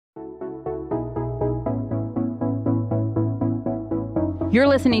You're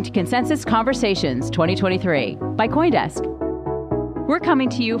listening to Consensus Conversations 2023 by CoinDesk. We're coming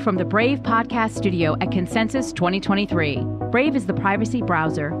to you from the Brave podcast studio at Consensus 2023. Brave is the privacy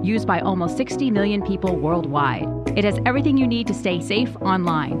browser used by almost 60 million people worldwide. It has everything you need to stay safe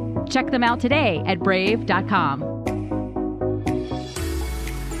online. Check them out today at brave.com.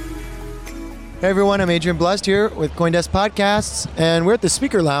 Hey everyone, I'm Adrian Blust here with CoinDesk Podcasts, and we're at the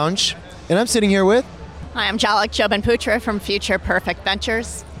Speaker Lounge, and I'm sitting here with... Hi, I'm Jalak Jobanputra from Future Perfect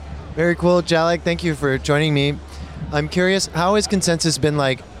Ventures. Very cool, Jalak. Thank you for joining me. I'm curious, how has Consensus been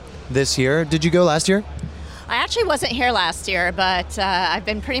like this year? Did you go last year? I actually wasn't here last year, but I've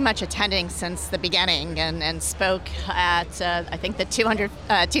been pretty much attending since the beginning and spoke at, I think, the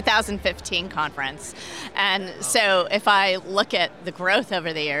 2015 conference. And so if I look at the growth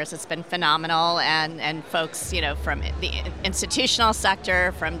over the years, it's been phenomenal. And folks, you know, from the institutional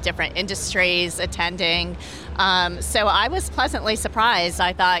sector, from different industries attending. So I was pleasantly surprised.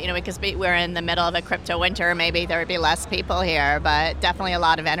 I thought, you know, because we're in the middle of a crypto winter, maybe there would be less people here, but definitely a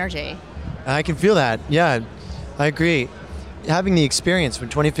lot of energy. I can feel that, yeah. I agree. Having the experience from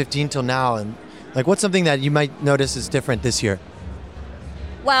 2015 till now, and like, what's something that you might notice is different this year?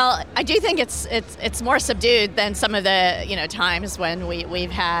 Well, I do think it's more subdued than some of the times when we've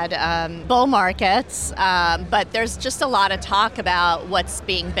had bull markets. But there's just a lot of talk about what's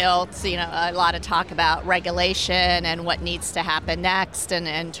being built. A lot of talk about regulation and what needs to happen next, and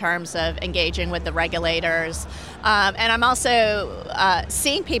in terms of engaging with the regulators. And I'm also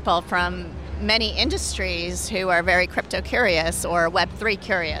seeing people from many industries who are very crypto curious or Web3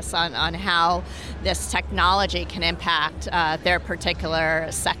 curious on how this technology can impact their particular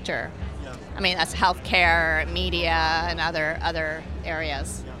sector. Yeah. I mean, that's healthcare, media, and other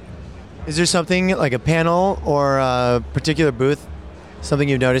areas. Yeah. Is there something like a panel or a particular booth, something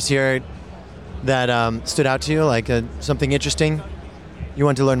you've noticed here that stood out to you, like something interesting you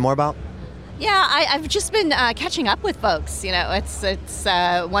want to learn more about? Yeah, I've just been catching up with folks. It's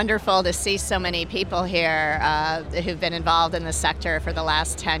wonderful to see so many people here who've been involved in the sector for the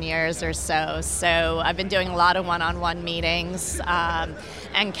last 10 years or so. So I've been doing a lot of one-on-one meetings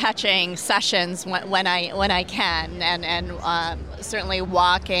and catching sessions when I can, and certainly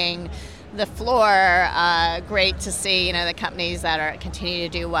walking the floor. Great to see the companies that are continue to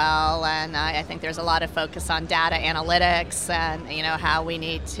do well, and I think there's a lot of focus on data analytics and how we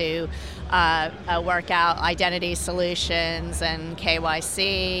need to work out identity solutions and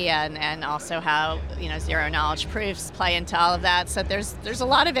KYC, and also how zero knowledge proofs play into all of that. So there's a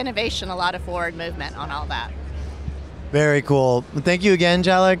lot of innovation, a lot of forward movement on all that. Very cool. Well, thank you again,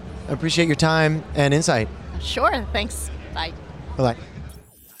 Jalak. I appreciate your time and insight. Sure. Thanks. Bye. Bye.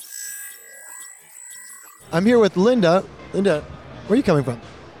 I'm here with Linda. Linda, where are you coming from?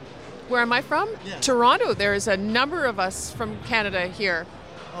 Where am I from? Yeah. Toronto. There's a number of us from Canada here.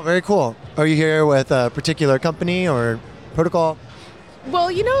 Oh, very cool. Are you here with a particular company or protocol? Well,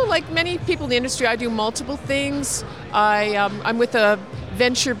 like many people in the industry, I do multiple things. I'm with a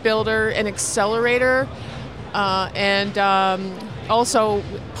venture builder and accelerator, and also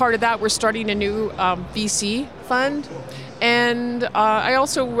part of that, we're starting a new VC fund. And I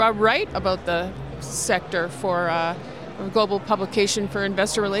also write about the sector for a global publication for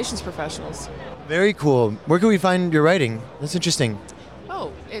investor relations professionals. Very cool. Where can we find your writing? That's interesting.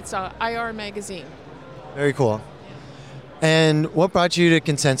 Oh, it's IR Magazine. Very cool. And what brought you to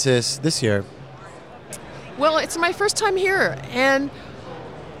Consensus this year? Well, it's my first time here, and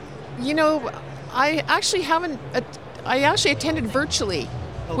I actually attended virtually,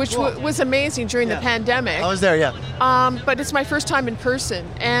 which cool. was amazing during the pandemic. I was there, yeah. But it's my first time in person,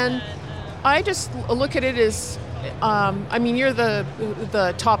 and I just look at it as, you're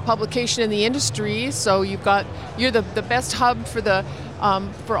the top publication in the industry, so you're the best hub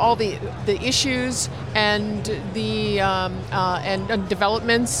for all the issues and the and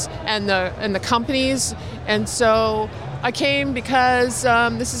developments and the companies, and so I came because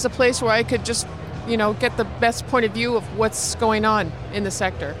this is a place where I could just get the best point of view of what's going on in the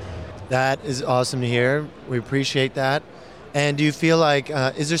sector. That is awesome to hear. We appreciate that. And do you feel like,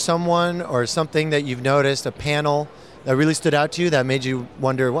 is there someone or something that you've noticed, a panel that really stood out to you that made you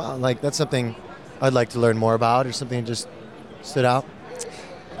wonder, wow, like that's something I'd like to learn more about, or something that just stood out?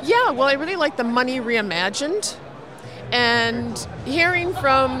 Yeah, well, I really like the Money Reimagined, and hearing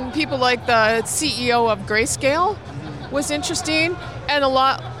from people like the CEO of Grayscale was interesting, and a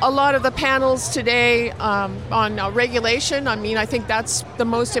lot of the panels today on regulation. I think that's the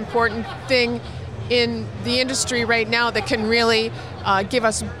most important thing in the industry right now that can really give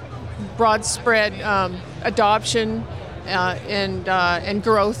us broad spread adoption and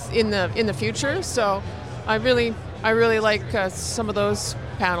growth in the future. So I really I really like some of those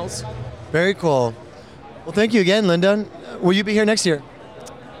panels. Very cool. Well, thank you again, Linda. Will you be here next year?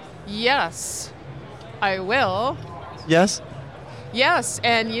 Yes, I will. Yes? Yes,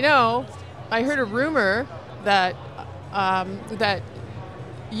 and I heard a rumor that that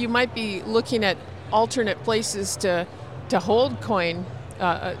you might be looking at alternate places to hold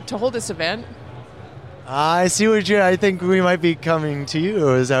to hold this event. I see I think we might be coming to you.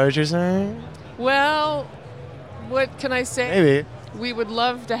 Is that what you're saying? Well, what can I say? Maybe. We would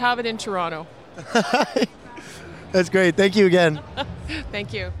love to have it in Toronto. That's great. Thank you again.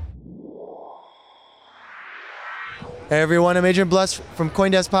 Thank you. Hey everyone, I'm Adrian Bless from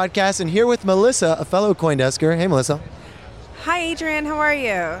CoinDesk Podcast, and here with Melissa, a fellow CoinDesker. Hey Melissa. Hi Adrian, how are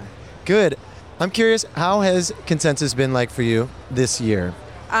you? Good. I'm curious, how has Consensus been like for you this year?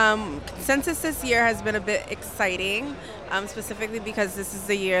 Consensus this year has been a bit exciting, specifically because this is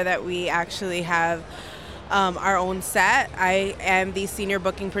the year that we actually have our own set. I am the senior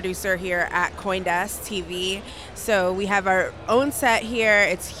booking producer here at CoinDesk TV. So we have our own set here.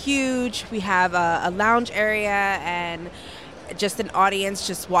 It's huge. We have a lounge area and just an audience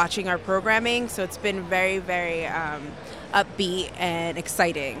just watching our programming. So it's been very, very upbeat and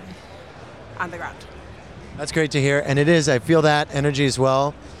exciting on the ground. That's great to hear, and it is. I feel that energy as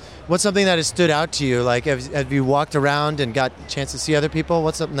well. What's something that has stood out to you? Like, have you walked around and got a chance to see other people?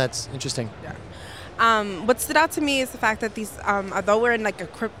 What's something that's interesting? Yeah. What stood out to me is the fact that these, although we're in like a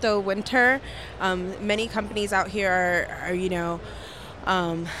crypto winter, many companies out here are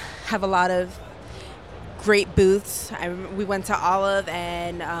have a lot of great booths. We went to Olive,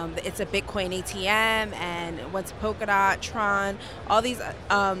 and it's a Bitcoin ATM, and went to Polkadot, Tron. All these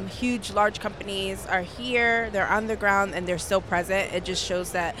huge, large companies are here. They're on the ground, and they're still present. It just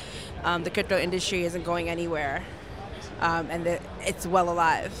shows that the crypto industry isn't going anywhere, and that it's well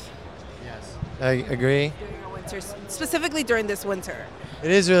alive. Yes, I agree. During our winter, specifically during this winter.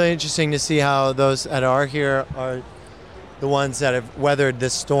 It is really interesting to see how those that are here are the ones that have weathered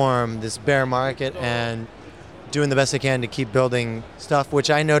this storm, this bear market, and doing the best they can to keep building stuff,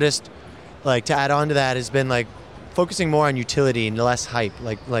 which I noticed, like, to add on to that, has been like focusing more on utility and less hype.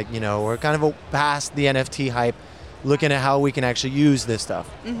 Like we're kind of past the NFT hype, looking at how we can actually use this stuff.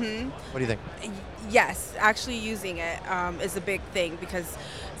 Mm-hmm. What do you think? Yes, actually using it is a big thing, because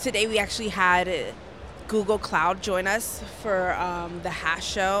today we actually had Google Cloud join us for the Hash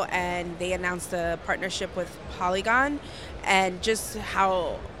Show, and they announced a partnership with Polygon, and just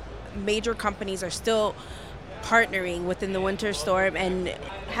how major companies are still partnering within the winter storm and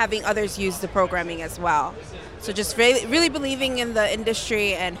having others use the programming as well. So just really believing in the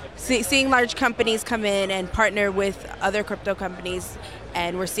industry and seeing large companies come in and partner with other crypto companies,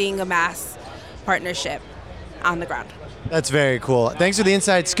 and we're seeing a mass partnership on the ground. That's very cool. Thanks for the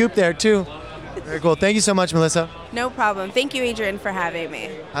inside scoop there too. Very cool. Thank you so much, Melissa. No problem. Thank you, Adrian, for having me.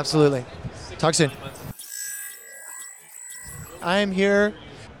 Absolutely. Talk soon. I'm here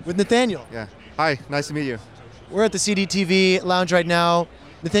with Nathaniel. Yeah. Hi, nice to meet you. We're at the CDTV lounge right now.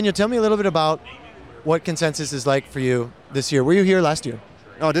 Nathaniel, tell me a little bit about what Consensus is like for you this year. Were you here last year?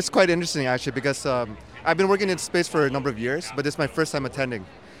 No, this is quite interesting actually, because I've been working in space for a number of years, but this is my first time attending.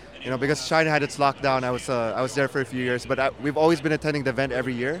 Because China had its lockdown, I was there for a few years, but we've always been attending the event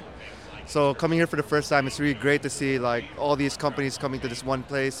every year. So coming here for the first time, it's really great to see like all these companies coming to this one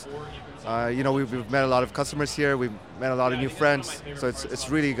place. We've met a lot of customers here. We've met a lot of new friends. So it's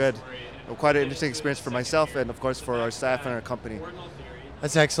really good. Quite an interesting experience for myself, and of course for our staff and our company.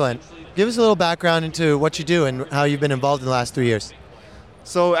 That's excellent. Give us a little background into what you do and how you've been involved in the last 3 years.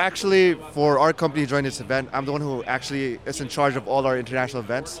 So actually, for our company to join this event, I'm the one who actually is in charge of all our international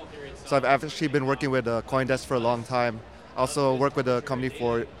events. So I've actually been working with CoinDesk for a long time. I also work with the company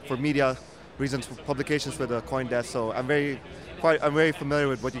for media reasons, for publications with CoinDesk. So I'm very familiar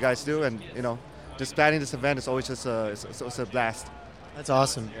with what you guys do, and just planning this event is always just a blast. That's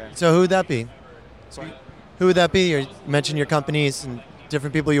awesome. Yeah. So who would that be? Sorry? Who would that be? You mentioned your companies and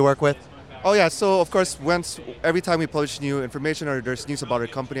different people you work with. Oh yeah, so of course, every time we publish new information or there's news about our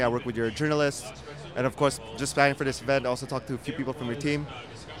company, I work with your journalists, and of course, just planning for this event, I also talk to a few people from your team.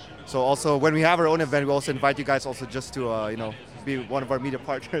 So also, when we have our own event, we also invite you guys also just to be one of our media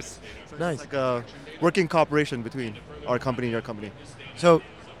partners. So nice. It's like a working cooperation between our company and your company. So,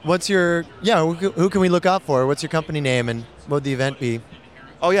 who can we look out for? What's your company name, and what would the event be?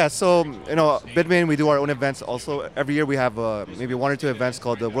 Oh yeah, so Bitmain, we do our own events also. Every year we have maybe 1 or 2 events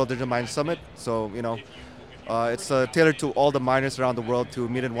called the World Digital Mining Summit. So it's tailored to all the miners around the world to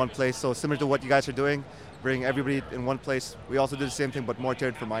meet in one place. So similar to what you guys are doing, bring everybody in one place. We also do the same thing, but more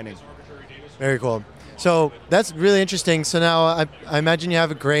tailored for mining. Very cool. So that's really interesting. So now I imagine you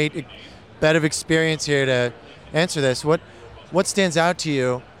have a great bit of experience here to answer this. What stands out to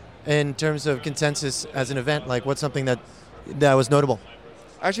you in terms of Consensus as an event? Like, what's something that was notable?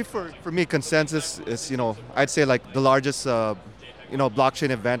 Actually, for me, Consensus is, I'd say like the largest, blockchain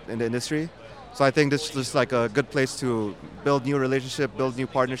event in the industry. So I think this is just like a good place to build new relationships, build new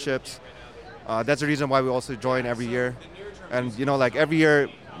partnerships. That's the reason why we also join every year. And, like every year,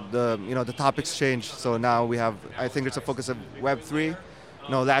 the topics change. So now we have, I think it's a focus of Web3.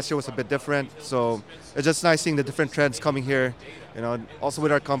 Last year was a bit different. So it's just nice seeing the different trends coming here. Also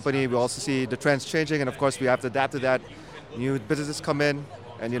with our company, we also see the trends changing. And of course, we have to adapt to that. New businesses come in.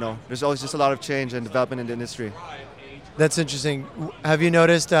 And, there's always just a lot of change and development in the industry. That's interesting. Have you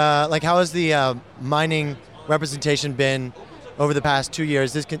noticed, how has the mining representation been over the past 2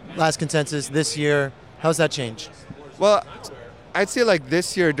 years? This last Consensus, this year, how's that changed? Well, I'd say like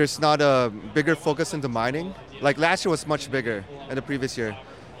this year, there's not a bigger focus into mining. Like last year was much bigger than the previous year.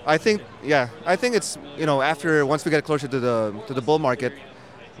 I think it's, once we get closer to the bull market,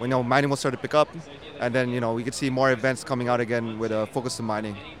 mining will start to pick up. And then, we could see more events coming out again with a focus to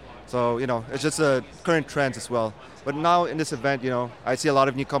mining. So, it's just a current trends as well. But now in this event, I see a lot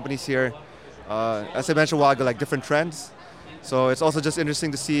of new companies here. As I mentioned a while ago, like different trends. So it's also just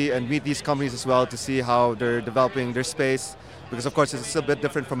interesting to see and meet these companies as well to see how they're developing their space. Because of course, it's still a bit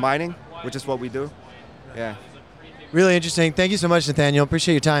different from mining, which is what we do. Yeah. Really interesting. Thank you so much, Nathaniel.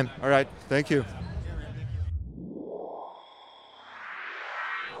 Appreciate your time. All right. Thank you.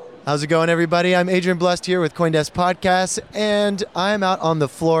 How's it going, everybody? I'm Adrian Blust here with CoinDesk Podcasts, and I'm out on the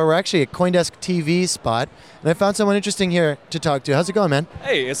floor. We're actually at CoinDesk TV spot, and I found someone interesting here to talk to. How's it going, man?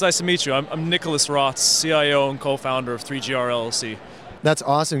 Hey, it's nice to meet you. I'm Nicholas Rotz, CIO and co-founder of 3GR LLC. That's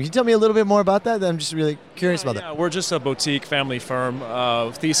awesome. Can you tell me a little bit more about that? I'm just really curious about that. We're just a boutique family firm,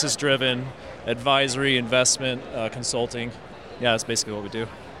 thesis-driven, advisory, investment, consulting. Yeah, that's basically what we do.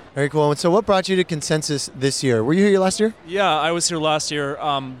 Very cool. And so what brought you to Consensus this year? Were you here last year? Yeah, I was here last year.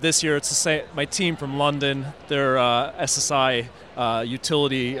 This year, it's my team from London. They're SSI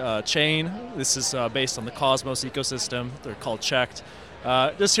utility chain. This is based on the Cosmos ecosystem. They're called Checked.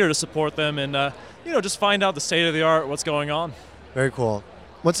 Just here to support them and just find out the state of the art, what's going on. Very cool.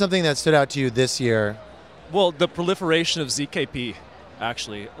 What's something that stood out to you this year? Well, the proliferation of ZKP.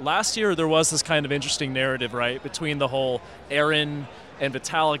 Actually, last year there was this kind of interesting narrative, right, between the whole Aaron and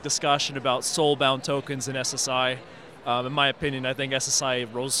Vitalik discussion about soul-bound tokens in SSI. In my opinion, I think SSI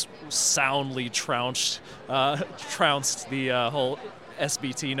soundly trounced the whole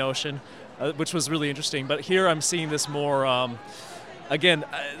SBT notion, which was really interesting. But here I'm seeing this more,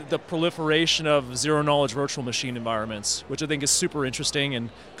 the proliferation of zero-knowledge virtual machine environments, which I think is super interesting and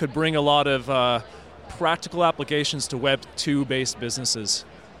could bring a lot of practical applications to Web 2-based businesses.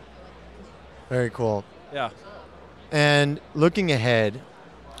 Very cool. Yeah. And looking ahead,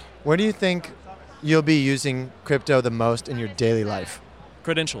 where do you think you'll be using crypto the most in your daily life?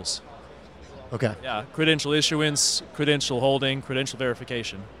 Credentials. Okay. Yeah, credential issuance, credential holding, credential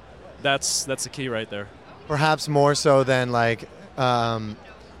verification. That's the key right there. Perhaps more so than I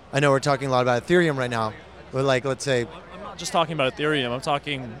know we're talking a lot about Ethereum right now, but let's say... I'm not just talking about Ethereum, I'm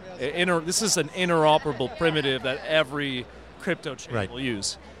talking, this is an interoperable primitive that every crypto chain will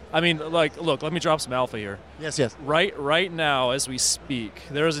use. I mean, look, let me drop some alpha here. Yes. Right now, as we speak,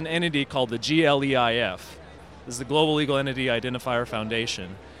 there is an entity called the GLEIF. This is the Global Legal Entity Identifier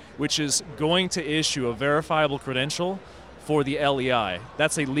Foundation, which is going to issue a verifiable credential for the LEI.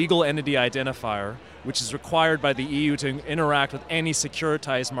 That's a legal entity identifier, which is required by the EU to interact with any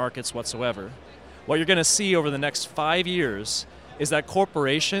securitized markets whatsoever. What you're going to see over the next 5 years is that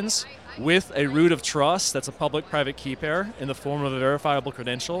corporations with a root of trust that's a public-private key pair in the form of a verifiable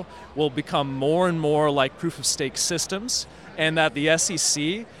credential will become more and more like proof-of-stake systems, and that the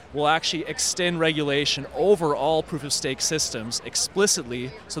SEC will actually extend regulation over all proof-of-stake systems explicitly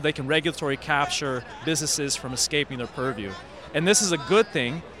so they can regulatory capture businesses from escaping their purview. And this is a good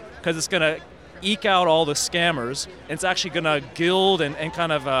thing because it's going to eke out all the scammers, and it's actually going to gild and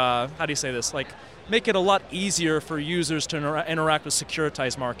kind of, how do you say this, make it a lot easier for users to interact with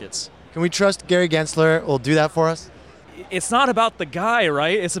securitized markets. Can we trust Gary Gensler will do that for us? It's not about the guy,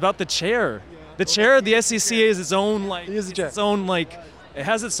 right? It's about the chair. The chair of the SEC is its own, it has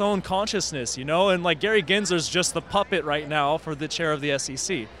its own consciousness, and Gary Gensler's just the puppet right now for the chair of the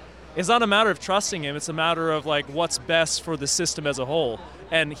SEC. It's not a matter of trusting him, it's a matter of what's best for the system as a whole.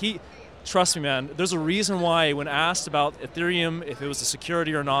 And trust me, man, there's a reason why when asked about Ethereum, if it was a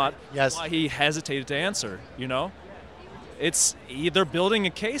security or not, why he hesitated to answer, They're building a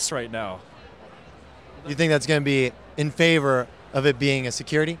case right now. You think that's going to be in favor of it being a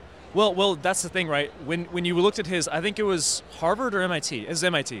security? Well, that's the thing, right? When you looked at I think it was Harvard or MIT. It was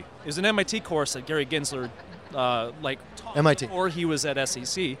MIT. It was an MIT course that Gary Gensler like MIT. before he was at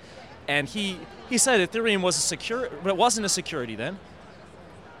SEC, and he said Ethereum was a secure, but it wasn't a security then.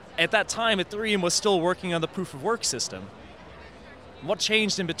 At that time, Ethereum was still working on the proof of work system. What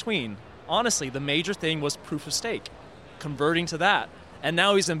changed in between? Honestly, the major thing was proof of stake, converting to that. And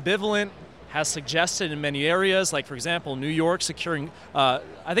now he's ambivalent, has suggested in many areas, like for example, New York securing, I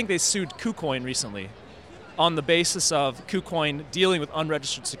think they sued KuCoin recently on the basis of KuCoin dealing with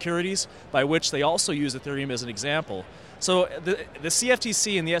unregistered securities, by which they also use Ethereum as an example. So the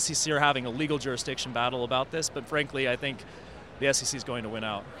CFTC and the SEC are having a legal jurisdiction battle about this, but frankly, I think the SEC is going to win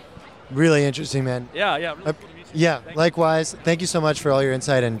out. Really interesting, man. Yeah. Really cool to meet you. Yeah, likewise. Thank you so much for all your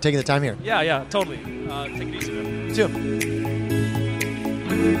insight and taking the time here. Yeah, totally. Take it easy, man. You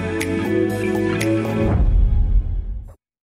too.